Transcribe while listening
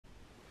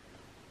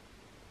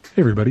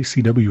Hey everybody,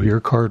 CW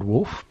here, Card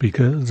Wolf,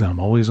 because I'm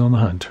always on the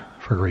hunt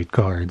for great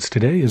cards.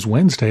 Today is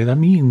Wednesday. That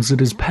means it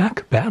is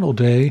Pack Battle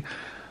Day.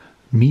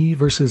 Me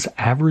versus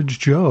Average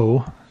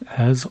Joe,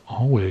 as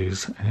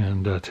always.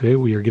 And today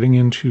we are getting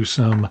into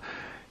some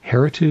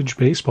Heritage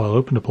Baseball. I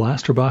opened a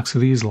blaster box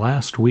of these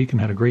last week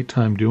and had a great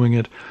time doing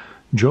it.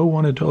 Joe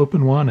wanted to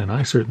open one, and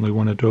I certainly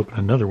wanted to open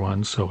another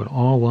one, so it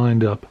all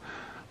lined up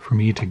for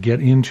me to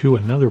get into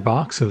another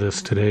box of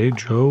this today.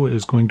 Joe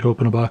is going to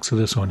open a box of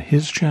this on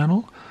his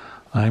channel.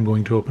 I'm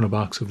going to open a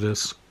box of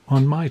this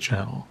on my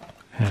channel.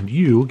 And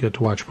you get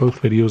to watch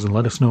both videos and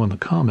let us know in the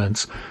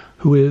comments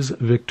who is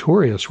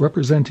victorious.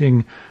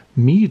 Representing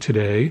me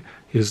today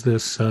is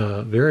this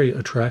very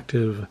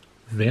attractive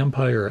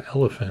vampire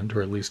elephant,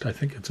 or at least I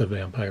think it's a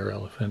vampire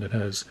elephant. It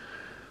has,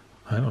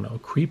 I don't know,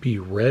 creepy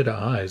red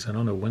eyes. I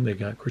don't know when they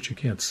got, of course you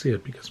can't see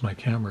it because my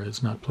camera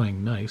is not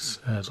playing nice,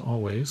 as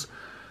always.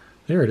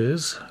 There it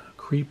is,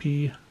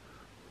 creepy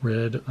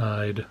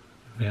red-eyed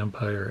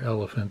vampire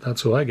elephant.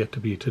 That's who I get to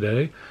be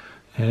today.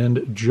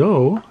 And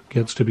Joe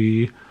gets to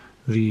be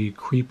the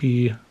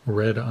creepy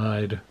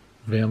red-eyed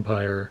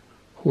vampire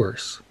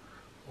horse,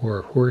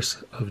 or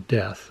horse of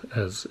death,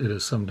 as it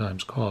is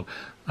sometimes called.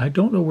 I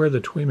don't know where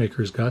the toy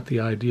makers got the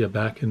idea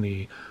back in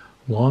the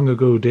long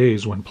ago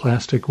days when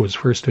plastic was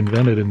first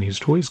invented and these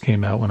toys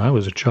came out when I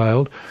was a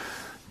child,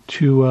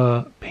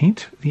 to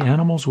paint the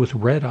animals with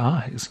red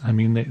eyes. I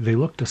mean, they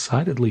look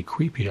decidedly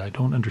creepy. I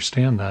don't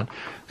understand that.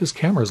 This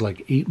camera is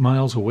like 8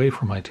 miles away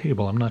from my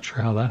table. I'm not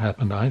sure how that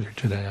happened either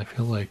today. I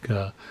feel like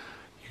you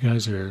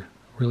guys are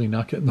really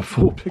not getting the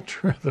full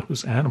picture of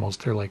those animals.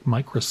 They're like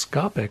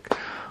microscopic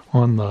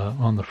on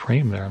the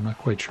frame there. I'm not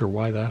quite sure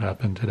why that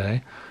happened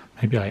today.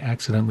 Maybe I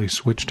accidentally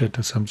switched it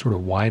to some sort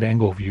of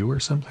wide-angle view or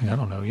something. I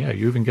don't know. Yeah,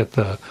 you even get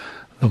the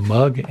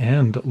mug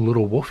and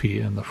little Wolfie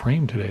in the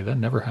frame today. That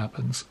never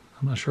happens.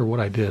 I'm not sure what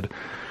I did.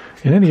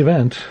 In any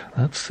event,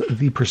 that's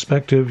the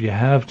perspective you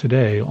have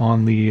today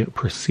on the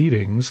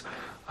proceedings.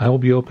 I will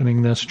be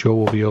opening this. Joe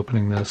will be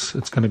opening this.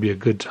 It's going to be a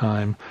good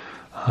time.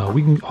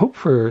 We can hope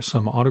for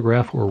some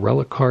autograph or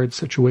relic card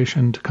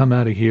situation to come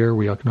out of here.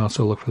 We can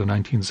also look for the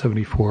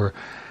 1974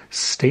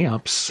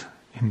 stamps,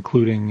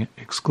 including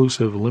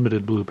exclusive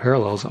limited blue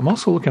parallels. I'm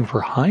also looking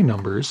for high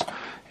numbers.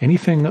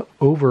 Anything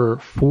over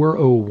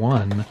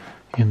 401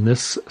 in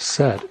this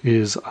set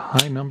is a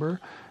high number.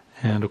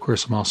 And, of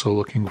course, I'm also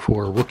looking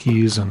for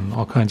rookies and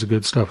all kinds of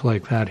good stuff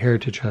like that.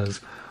 Heritage has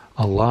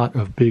a lot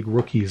of big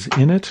rookies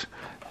in it,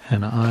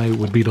 and I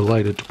would be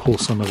delighted to pull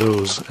some of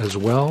those as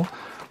well.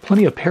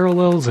 Plenty of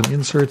parallels and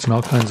inserts and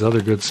all kinds of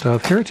other good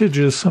stuff. Heritage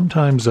is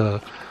sometimes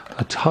a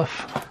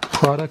tough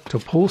product to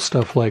pull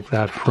stuff like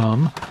that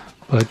from,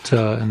 but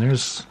and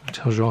there's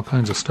tells you all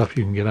kinds of stuff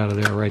you can get out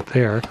of there right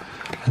there.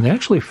 And they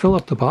actually fill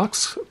up the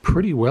box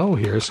pretty well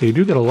here, so you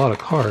do get a lot of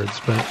cards,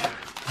 but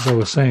as I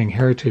was saying,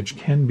 Heritage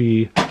can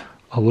be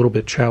a little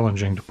bit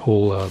challenging to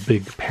pull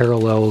big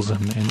parallels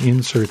and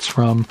inserts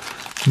from.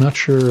 I'm not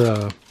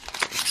sure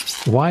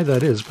why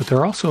that is, but there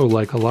are also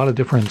like a lot of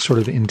different sort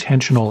of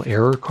intentional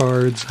error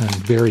cards and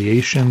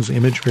variations,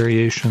 image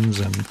variations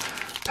and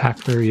pack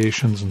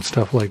variations and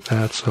stuff like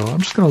that. So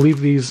I'm just going to leave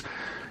these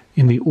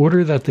in the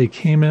order that they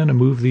came in and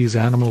move these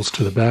animals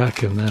to the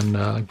back, and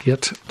then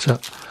get to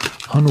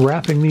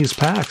unwrapping these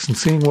packs and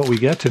seeing what we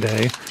get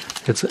today.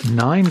 It's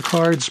 9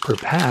 cards per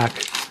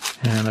pack.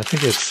 And I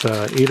think it's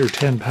 8 or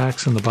 10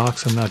 packs in the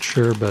box, I'm not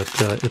sure, but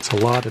it's a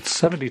lot. It's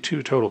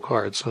 72 total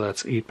cards, so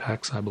that's 8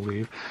 packs, I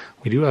believe.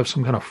 We do have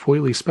some kind of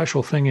foily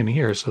special thing in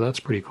here, so that's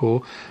pretty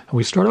cool. And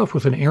we start off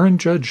with an Aaron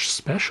Judge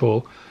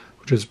special,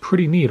 which is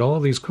pretty neat. All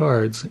of these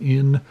cards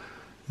in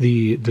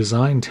the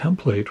design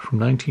template from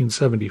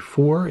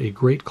 1974, a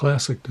great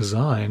classic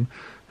design.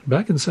 And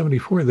back in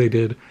 74, they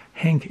did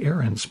Hank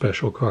Aaron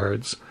special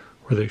cards,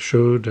 where they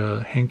showed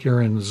Hank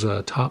Aaron's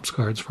Topps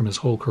cards from his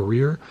whole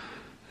career.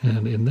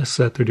 And in this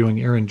set, they're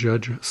doing Aaron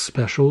Judge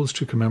specials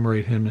to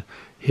commemorate him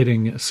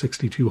hitting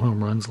 62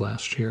 home runs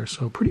last year.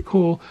 So pretty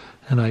cool,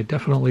 and I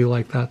definitely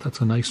like that.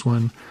 That's a nice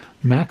one.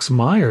 Max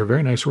Meyer,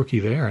 very nice rookie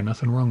there.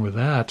 Nothing wrong with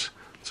that.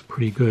 It's a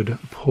pretty good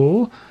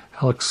pull.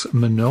 Alex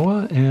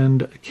Manoah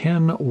and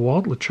Ken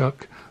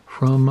Waldlachuk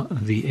from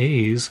the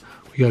A's.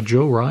 We got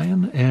Joe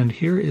Ryan, and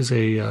here is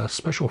a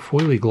special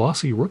foily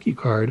glossy rookie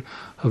card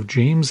of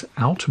James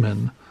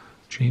Outman.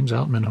 James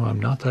Outman, who I'm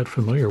not that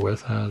familiar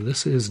with.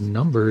 This is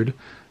numbered,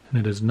 and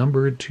it is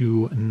numbered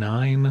to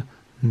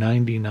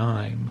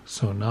 999,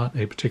 so not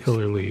a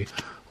particularly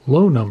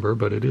low number,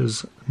 but it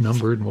is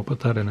numbered, and we'll put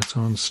that in its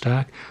own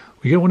stack.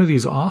 We get one of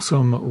these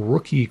awesome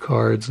rookie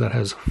cards that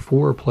has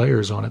 4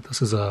 players on it.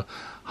 This is a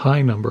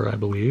high number, I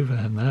believe,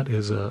 and that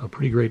is a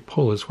pretty great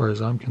pull as far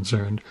as I'm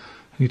concerned.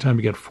 Anytime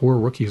you get 4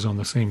 rookies on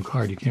the same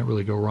card, you can't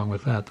really go wrong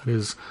with that. That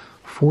is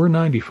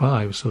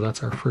 $4.95, so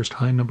that's our first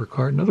high number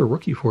card. Another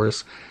rookie for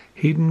us,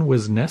 Hayden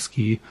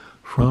Wesneski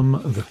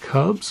from the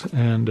Cubs,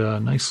 and a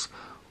nice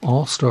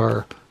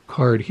all-star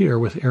card here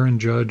with Aaron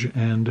Judge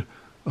and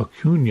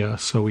Acuna.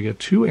 So we get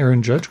 2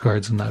 Aaron Judge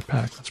cards in that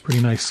pack. That's a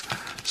pretty nice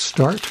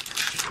start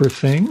for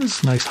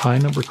things. Nice high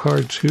number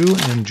card too,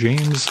 and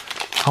James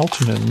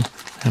Outman,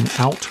 and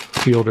out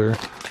outfielder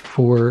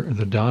for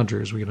the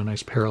Dodgers. We get a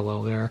nice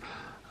parallel there.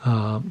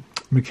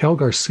 Miguel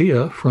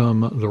Garcia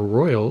from the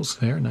Royals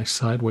there. Nice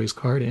sideways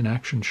card,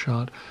 in-action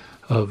shot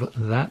of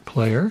that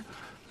player.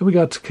 Then we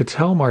got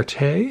Ketel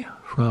Marte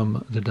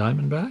from the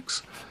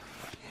Diamondbacks.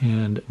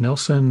 And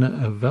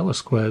Nelson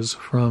Velasquez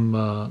from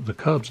the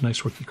Cubs.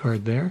 Nice rookie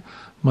card there.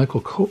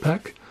 Michael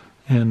Kopech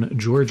and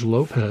George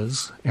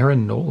Lopez.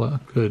 Aaron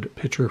Nola, good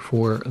pitcher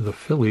for the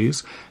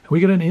Phillies. And we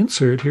get an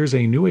insert. Here's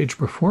a New Age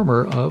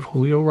performer of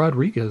Julio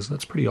Rodriguez.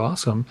 That's pretty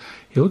awesome.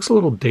 He looks a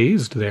little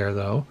dazed there,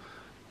 though.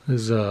 I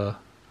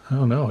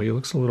don't know. He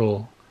looks a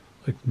little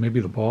like maybe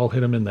the ball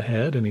hit him in the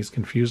head and he's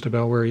confused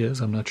about where he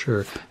is. I'm not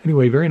sure.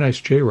 Anyway, very nice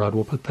J-Rod.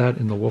 We'll put that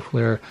in the Wolf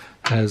Lair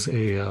as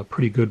a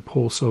pretty good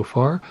pull so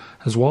far.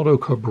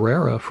 Oswaldo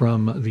Cabrera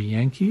from the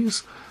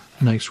Yankees.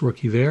 Nice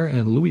rookie there.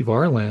 And Louis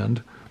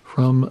Varland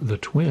from the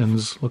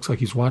Twins. Looks like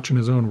he's watching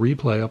his own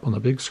replay up on the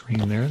big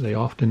screen there. They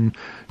often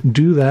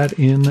do that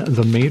in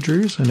the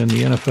majors and in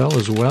the NFL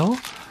as well.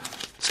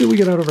 Let's see what we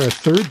get out of our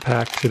third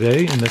pack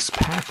today in this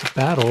pack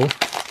battle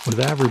with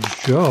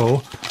Average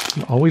Joe.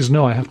 You always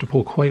know I have to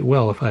pull quite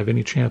well if I have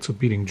any chance of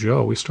beating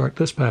Joe. We start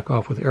this pack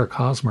off with Eric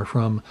Hosmer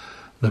from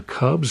the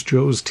Cubs,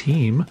 Joe's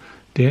team.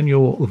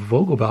 Daniel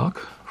Vogelbach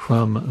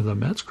from the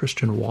Mets,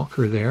 Christian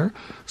Walker there.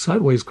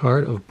 Sideways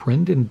card of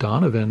Brendan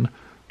Donovan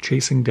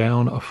chasing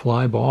down a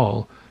fly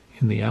ball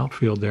in the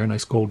outfield there.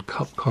 Nice gold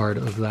cup card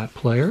of that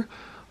player.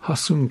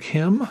 Ha-Seong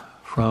Kim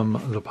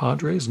from the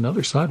Padres.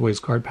 Another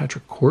sideways card,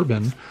 Patrick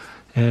Corbin.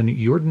 And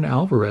Yordan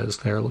Alvarez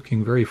there,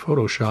 looking very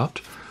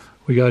photoshopped.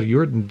 We got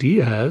Yordan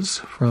Diaz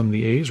from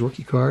the A's,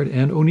 rookie card,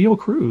 and O'Neal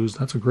Cruz.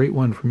 That's a great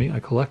one for me. I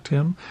collect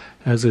him,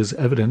 as is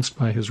evidenced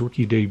by his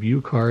rookie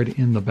debut card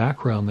in the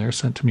background there,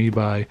 sent to me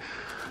by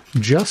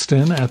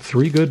Justin at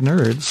 3 Good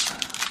Nerds.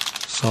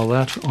 Saw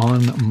that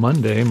on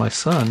Monday. My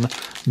son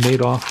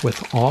made off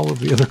with all of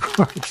the other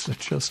cards that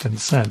Justin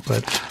sent,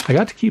 but I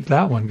got to keep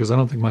that one because I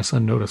don't think my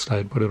son noticed I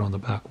had put it on the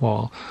back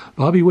wall.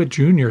 Bobby Witt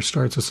Jr.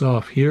 starts us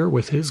off here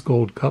with his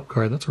gold cup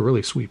card. That's a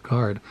really sweet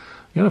card.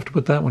 You're going to have to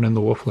put that one in the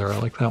Wolf Lair. I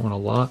like that one a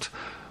lot.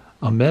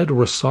 Ahmed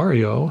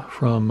Rosario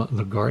from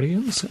the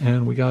Guardians.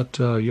 And we got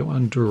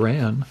Yohan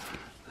Duran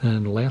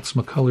and Lance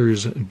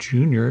McCullers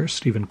Jr.,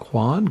 Stephen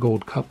Kwan,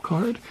 gold cup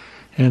card.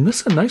 And this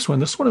is a nice one.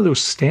 This is one of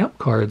those stamp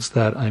cards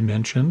that I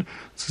mentioned.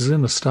 This is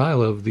in the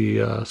style of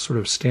the sort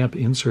of stamp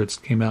inserts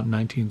that came out in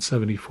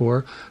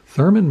 1974.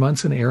 Thurman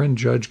Munson, Aaron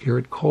Judge,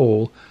 Garrett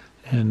Cole,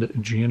 and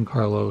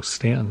Giancarlo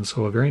Stanton.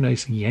 So a very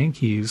nice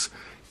Yankees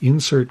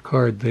insert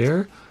card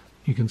there.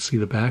 You can see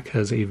the back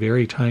has a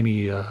very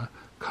tiny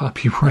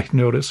copyright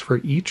notice for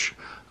each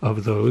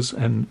of those.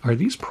 And are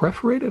these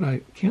perforated?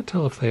 I can't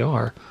tell if they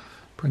are.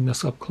 Bring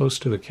this up close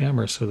to the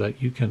camera so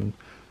that you can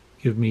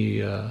give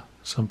me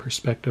some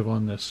perspective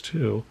on this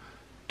too.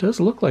 It does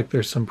look like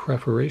there's some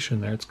perforation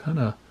there. It's kind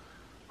of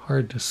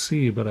hard to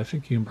see, but I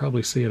think you can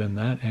probably see it in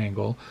that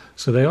angle.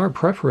 So they are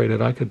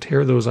perforated. I could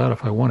tear those out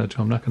if I wanted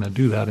to. I'm not going to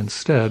do that.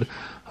 Instead,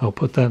 I'll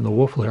put that in the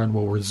Wolf Lair and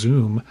we'll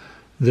resume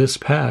this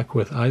pack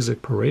with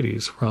Isaac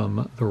Paredes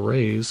from the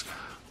Rays.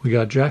 We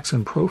got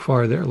Jackson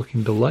Profar there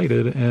looking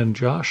delighted, and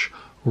Josh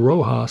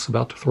Rojas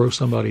about to throw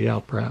somebody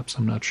out, perhaps.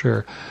 I'm not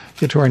sure.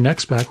 Get to our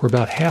next pack. We're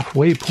about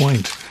halfway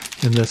point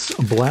in this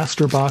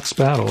blaster box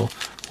battle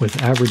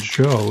with Average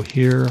Joe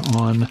here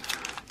on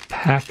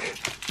Pack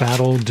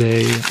Battle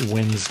Day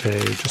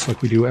Wednesday, just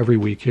like we do every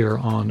week here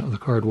on the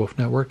Card Wolf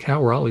Network.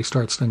 Cal Raleigh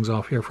starts things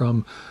off here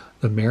from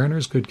the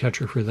Mariners. Good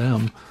catcher for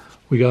them.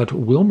 We got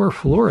Wilmer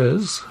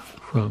Flores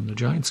from the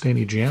Giants,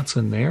 Danny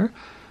Jansen there.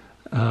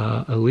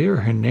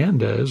 Elier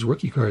Hernandez,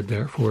 rookie card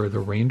there for the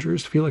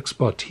Rangers. Felix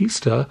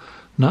Bautista,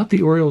 not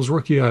the Orioles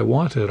rookie I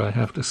wanted, I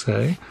have to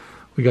say.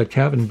 We got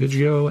Kevin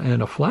Biggio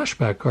and a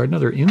flashback card,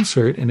 another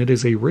insert, and it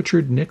is a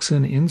Richard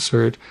Nixon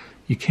insert.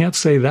 You can't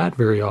say that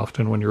very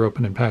often when you're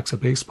opening packs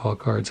of baseball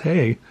cards.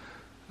 Hey,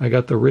 I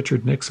got the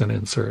Richard Nixon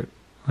insert.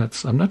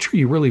 I'm not sure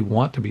you really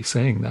want to be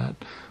saying that,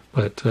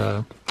 but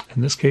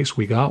in this case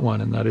we got one,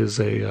 and that is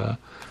an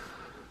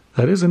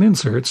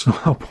insert, so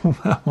I'll pull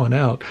that one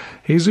out.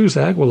 Jesus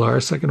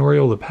Aguilar, second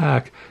Oriole of the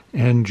pack,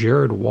 and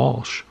Jared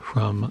Walsh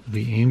from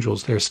the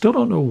Angels there. Still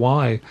don't know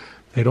why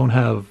they don't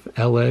have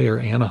L.A. or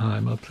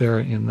Anaheim up there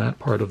in that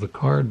part of the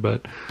card,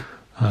 but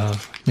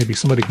maybe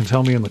somebody can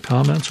tell me in the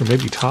comments, or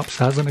maybe Topps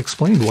hasn't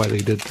explained why they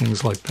did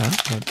things like that,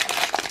 but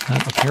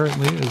that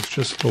apparently is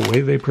just the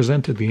way they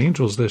presented the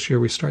Angels this year.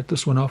 We start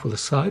this one off with a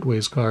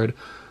sideways card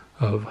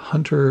of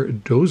Hunter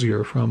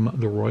Dozier from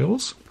the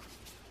Royals.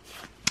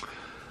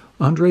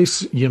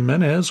 Andres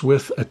Jimenez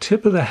with a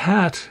tip of the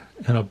hat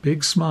and a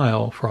big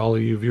smile for all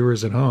of you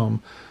viewers at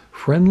home.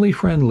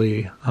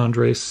 Friendly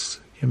Andres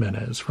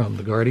Jimenez from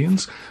the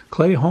Guardians.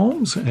 Clay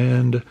Holmes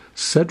and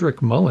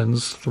Cedric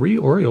Mullins, 3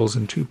 Orioles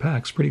in 2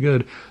 packs. Pretty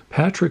good.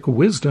 Patrick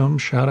Wisdom,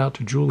 shout out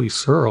to Julie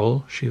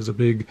Searle. She is a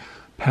big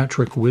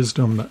Patrick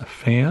Wisdom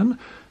fan.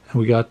 And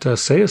we got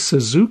Seiya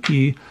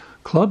Suzuki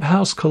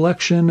Clubhouse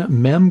Collection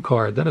Mem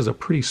card. That is a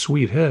pretty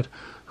sweet hit.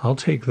 I'll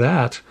take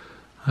that.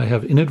 I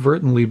have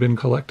inadvertently been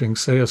collecting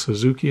Seiya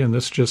Suzuki, and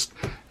this just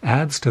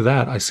adds to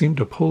that. I seem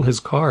to pull his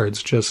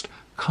cards just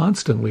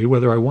constantly,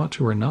 whether I want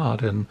to or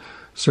not, and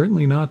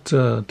certainly not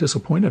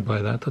disappointed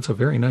by that. That's a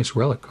very nice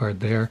relic card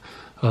there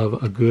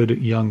of a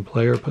good young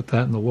player. Put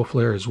that in the Wolf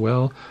Lair as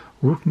well.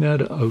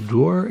 Rukned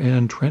Odor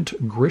and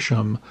Trent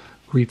Grisham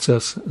greets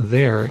us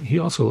there. He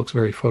also looks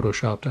very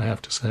photoshopped, I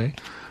have to say,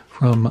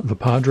 from the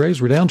Padres.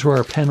 We're down to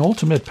our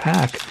penultimate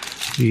pack,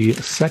 the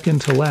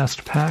second to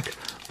last pack.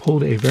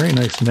 Pulled a very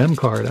nice mem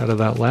card out of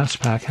that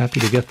last pack. Happy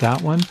to get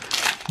that one.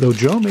 Though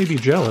Joe may be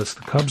jealous,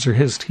 the Cubs are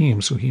his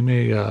team, so he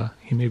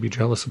may be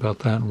jealous about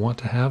that and want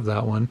to have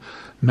that one.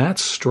 Matt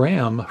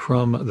Stram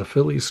from the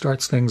Phillies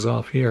starts things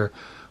off here.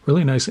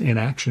 Really nice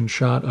in-action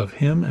shot of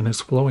him and his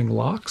flowing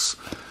locks.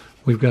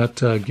 We've got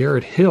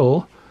Garrett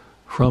Hill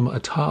from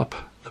atop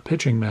the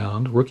pitching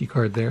mound. Rookie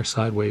card there,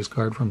 sideways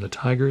card from the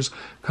Tigers.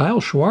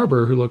 Kyle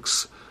Schwarber, who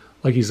looks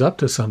like he's up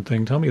to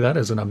something. Tell me that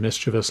isn't a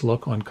mischievous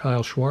look on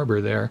Kyle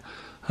Schwarber there.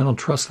 I don't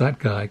trust that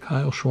guy.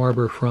 Kyle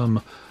Schwarber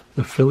from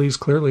the Phillies,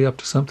 clearly up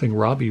to something.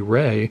 Robbie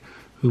Ray,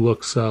 who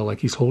looks like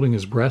he's holding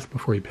his breath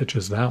before he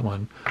pitches that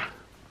one.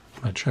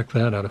 I'll check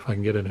that out if I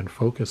can get it in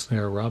focus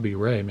there. Robbie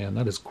Ray, man,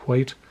 that is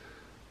quite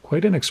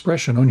an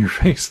expression on your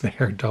face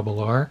there, Double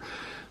R.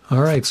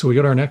 All right, so we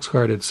got our next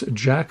card. It's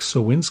Jack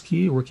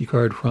Sowinski, rookie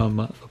card from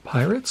the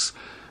Pirates.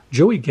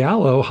 Joey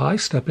Gallo,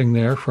 high-stepping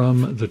there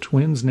from the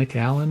Twins, Nick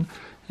Allen.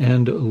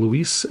 And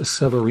Luis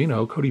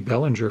Severino. Cody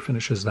Bellinger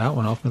finishes that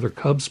one off, another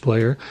Cubs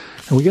player.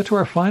 And we get to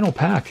our final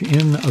pack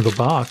in the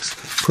box.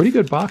 Pretty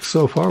good box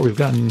so far. We've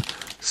gotten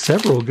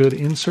several good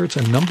inserts,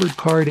 a numbered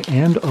card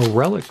and a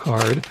relic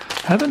card.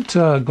 Haven't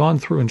gone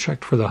through and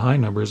checked for the high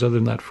numbers. Other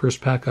than that first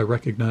pack, I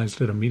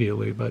recognized it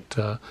immediately. But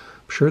I'm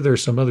sure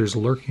there's some others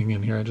lurking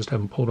in here. I just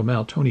haven't pulled them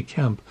out. Tony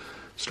Kemp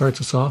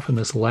starts us off in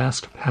this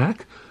last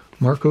pack.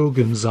 Marco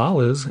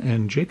Gonzalez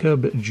and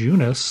Jacob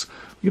Junis.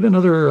 We get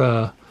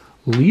another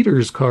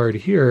leaders card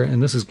here,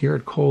 and this is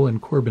Garrett Cole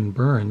and Corbin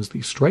Burns, the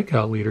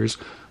strikeout leaders.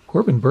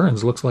 Corbin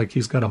Burns looks like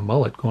he's got a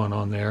mullet going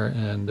on there,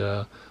 and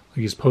like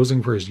he's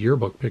posing for his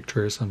yearbook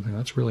picture or something.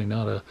 That's really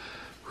not a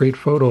great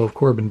photo of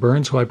Corbin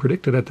Burns, who I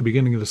predicted at the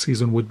beginning of the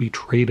season would be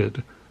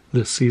traded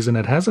this season.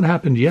 It hasn't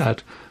happened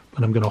yet,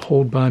 but I'm going to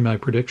hold by my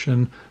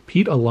prediction.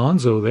 Pete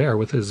Alonso there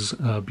with his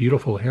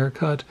beautiful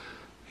haircut.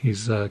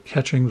 He's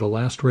catching the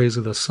last rays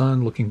of the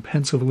sun, looking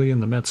pensively in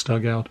the Mets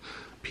dugout.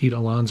 Pete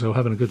Alonso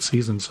having a good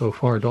season so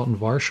far. Dalton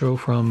Varsho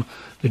from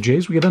the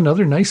Jays. We get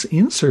another nice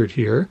insert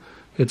here.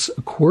 It's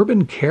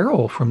Corbin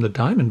Carroll from the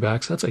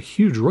Diamondbacks. That's a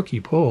huge rookie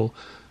pull.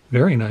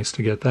 Very nice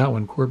to get that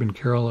one. Corbin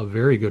Carroll, a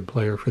very good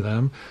player for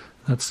them.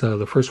 That's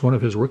the first one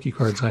of his rookie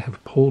cards I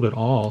have pulled at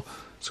all,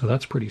 so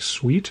that's pretty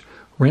sweet.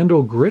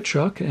 Randall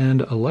Grichuk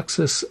and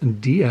Alexis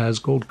Diaz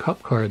gold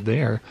cup card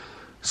there.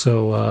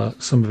 So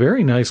some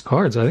very nice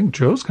cards. I think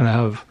Joe's going to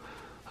have...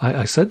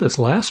 I said this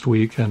last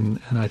week, and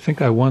I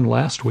think I won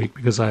last week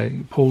because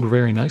I pulled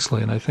very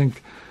nicely, and I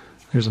think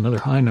there's another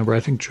high number.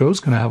 I think Joe's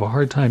going to have a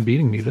hard time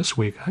beating me this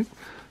week. I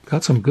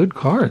got some good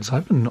cards.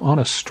 I've been on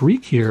a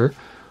streak here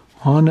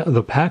on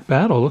the pack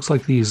battle. Looks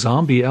like the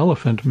zombie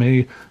elephant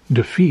may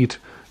defeat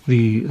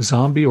the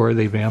zombie, or are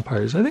they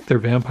vampires? I think they're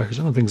vampires.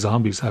 I don't think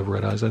zombies have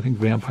red eyes. I think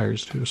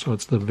vampires do. So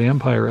it's the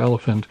vampire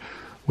elephant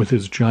with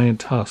his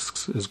giant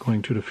tusks is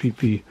going to defeat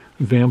the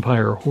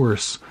vampire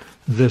horse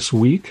this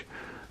week.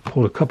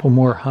 Pulled a couple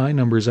more high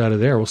numbers out of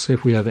there. We'll see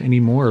if we have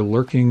any more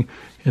lurking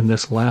in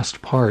this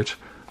last part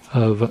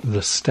of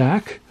the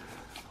stack.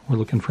 We're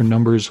looking for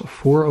numbers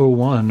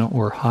 401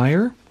 or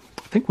higher.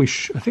 I think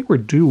we're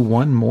due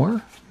one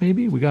more,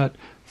 maybe. We got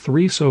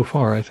 3 so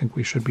far. I think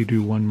we should be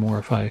due one more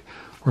if I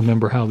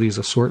remember how these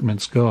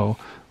assortments go.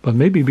 But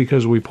maybe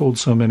because we pulled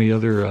so many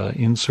other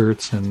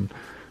inserts and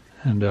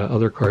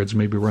other cards,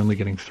 maybe we're only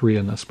getting 3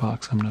 in this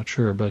box. I'm not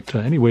sure. But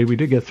anyway, we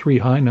did get 3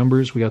 high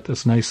numbers. We got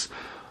this nice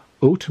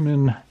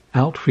Oatman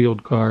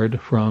outfield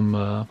card from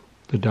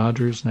the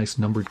Dodgers. Nice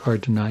numbered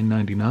card to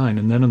 999.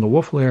 And then in the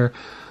Wolf Lair,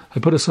 I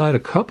put aside a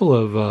couple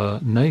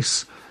of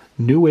nice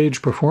New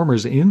Age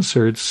Performers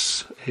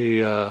inserts,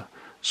 a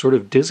sort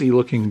of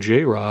dizzy-looking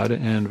J-Rod,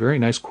 and very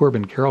nice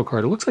Corbin Carroll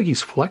card. It looks like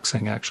he's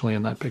flexing, actually,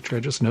 in that picture. I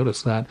just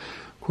noticed that.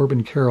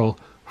 Corbin Carroll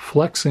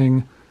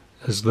flexing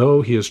as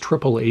though he is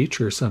Triple H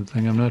or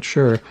something. I'm not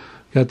sure.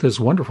 Got this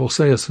wonderful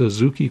Seiya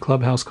Suzuki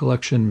Clubhouse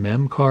Collection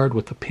mem card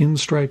with the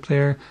pinstripe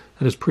there.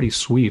 That is pretty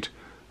sweet.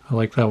 I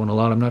like that one a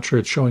lot. I'm not sure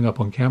it's showing up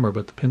on camera,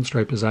 but the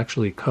pinstripe is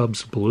actually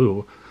Cubs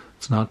blue.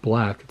 It's not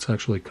black. It's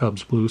actually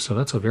Cubs blue, so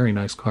that's a very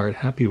nice card.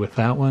 Happy with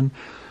that one.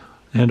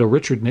 And a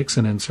Richard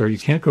Nixon insert. You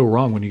can't go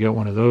wrong when you get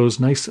one of those.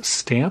 Nice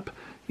stamp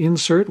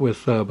insert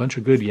with a bunch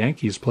of good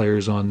Yankees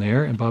players on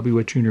there. And Bobby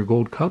Witt Jr.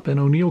 Gold Cup and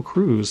O'Neill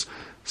Cruz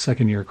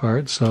second-year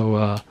card. So,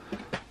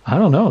 I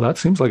don't know. That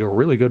seems like a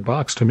really good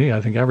box to me.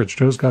 I think Average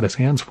Joe's got his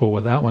hands full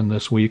with that one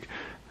this week.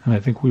 And I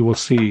think we will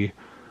see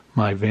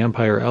my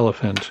vampire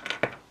elephant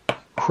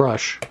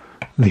crush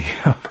the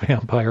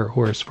vampire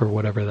horse for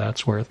whatever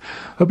that's worth.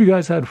 Hope you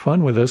guys had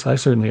fun with this. I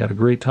certainly had a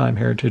great time.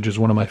 Heritage is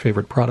one of my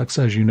favorite products,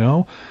 as you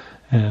know.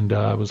 And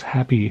I was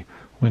happy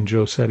when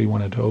Joe said he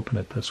wanted to open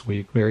it this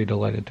week. Very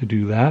delighted to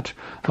do that.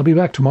 I'll be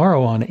back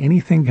tomorrow on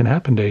Anything Can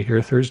Happen Day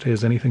here. Thursday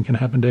is Anything Can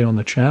Happen Day on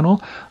the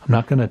channel. I'm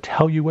not going to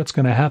tell you what's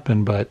going to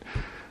happen, but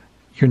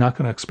you're not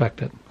going to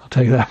expect it. I'll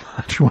tell you that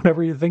much.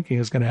 Whatever you're thinking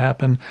is going to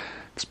happen,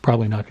 it's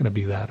probably not going to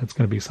be that. It's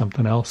going to be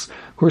something else.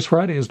 Of course,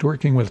 Friday is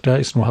Dorking with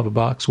Dice, and we'll have a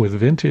box with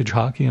vintage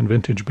hockey and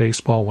vintage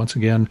baseball once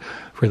again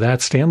for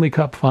that. Stanley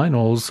Cup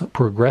Finals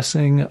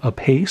progressing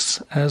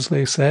apace, as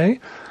they say,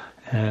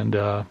 and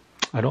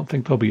I don't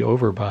think they'll be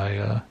over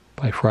by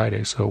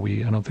Friday, so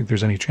I don't think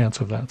there's any chance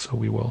of that. So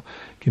we will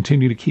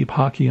continue to keep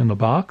hockey in the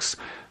box.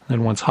 And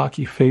then once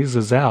hockey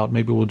phases out,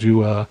 maybe we'll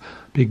do a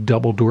big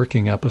double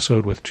Dorking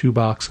episode with 2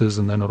 boxes,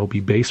 and then it'll be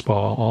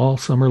baseball all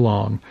summer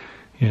long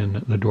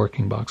in the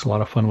Dorking box. A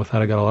lot of fun with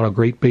that. I got a lot of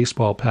great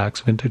baseball packs,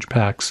 vintage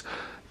packs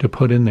to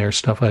put in there,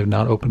 stuff I've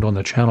not opened on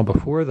the channel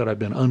before that I've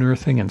been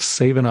unearthing and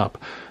saving up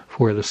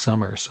for the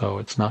summer. So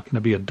it's not going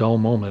to be a dull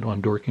moment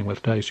on Dorking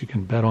with Dice. You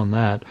can bet on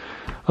that.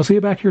 I'll see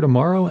you back here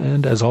tomorrow,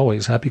 and as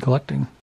always, happy collecting.